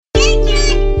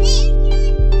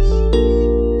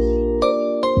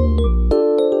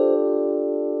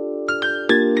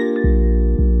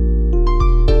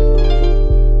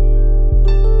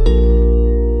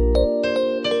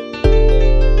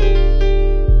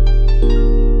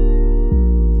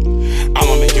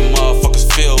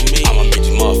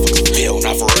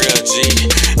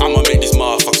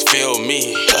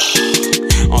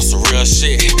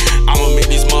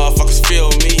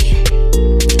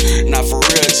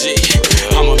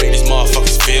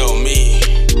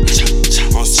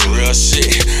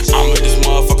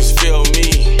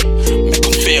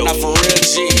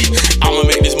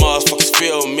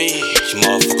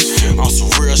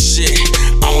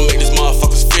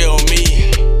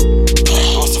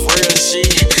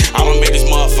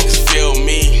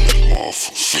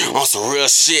real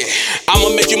shit.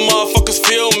 I'ma make you motherfuckers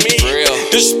feel me. Real.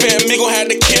 Disrespect me gon' have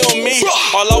to kill me.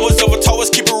 All I was ever taught was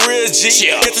keep it real, G.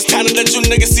 Guess it's time to let you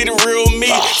niggas see the real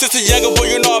me. Since a younger boy,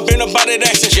 you know I've been about that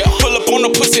action. Pull up on the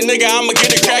pussy, nigga, I'ma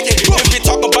get it crackin'. If you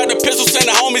talk about the pistol, send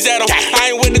the homies at 'em. I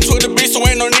ain't with the Twitter beat, so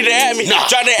ain't no need to add me.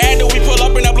 Try to add that we pull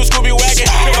up in that blue Scooby wagon.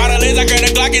 If I the lanes, I grab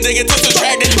the Glock and they get too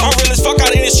distracted. I'm real as fuck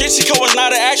out in the street, Chico was not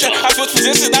an action. I switch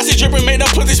positions, now she drippin', made that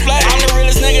pussy splash. I'm the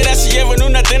realest nigga that she ever knew,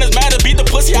 nothing is matter. Beat the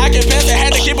pussy, I can pass it,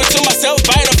 had to keep it to myself.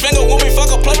 Bite a finger when we fuck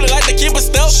up public, like to keep it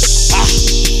stealth.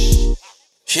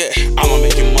 Yeah, I'ma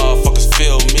make you motherfuckers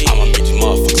feel me. I'ma make these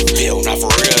motherfuckers feel, not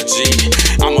for real, G.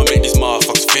 I'ma make these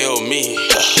motherfuckers feel me.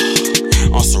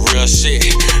 On some real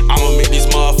shit. I'ma make these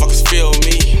motherfuckers feel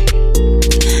me.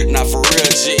 Not for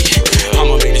real, G.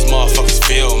 I'ma make these motherfuckers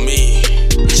feel me.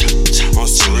 On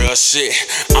some real shit.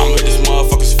 I'ma make these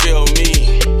motherfuckers feel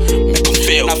me. Make them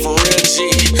feel. Not for real, G.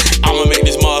 I'ma make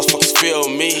these motherfuckers feel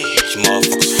me. These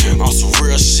motherfuckers feel. On some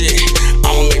real shit.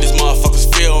 I'ma make these motherfuckers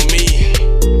feel me.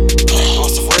 On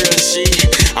some real shit.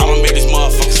 I'ma make these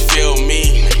motherfuckers feel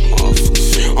me.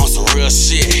 On some real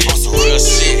shit. On some real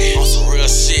shit. On some real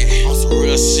shit. On some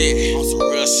real shit. On some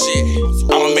real shit.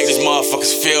 I'ma make these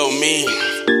motherfuckers feel me.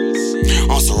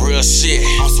 On some real shit.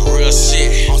 On some real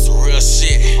shit. On some real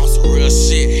shit. On some real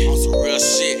shit. On some real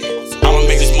shit. I'ma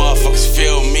make these motherfuckers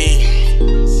feel me.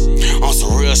 On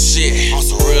some real shit. On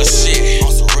some real shit.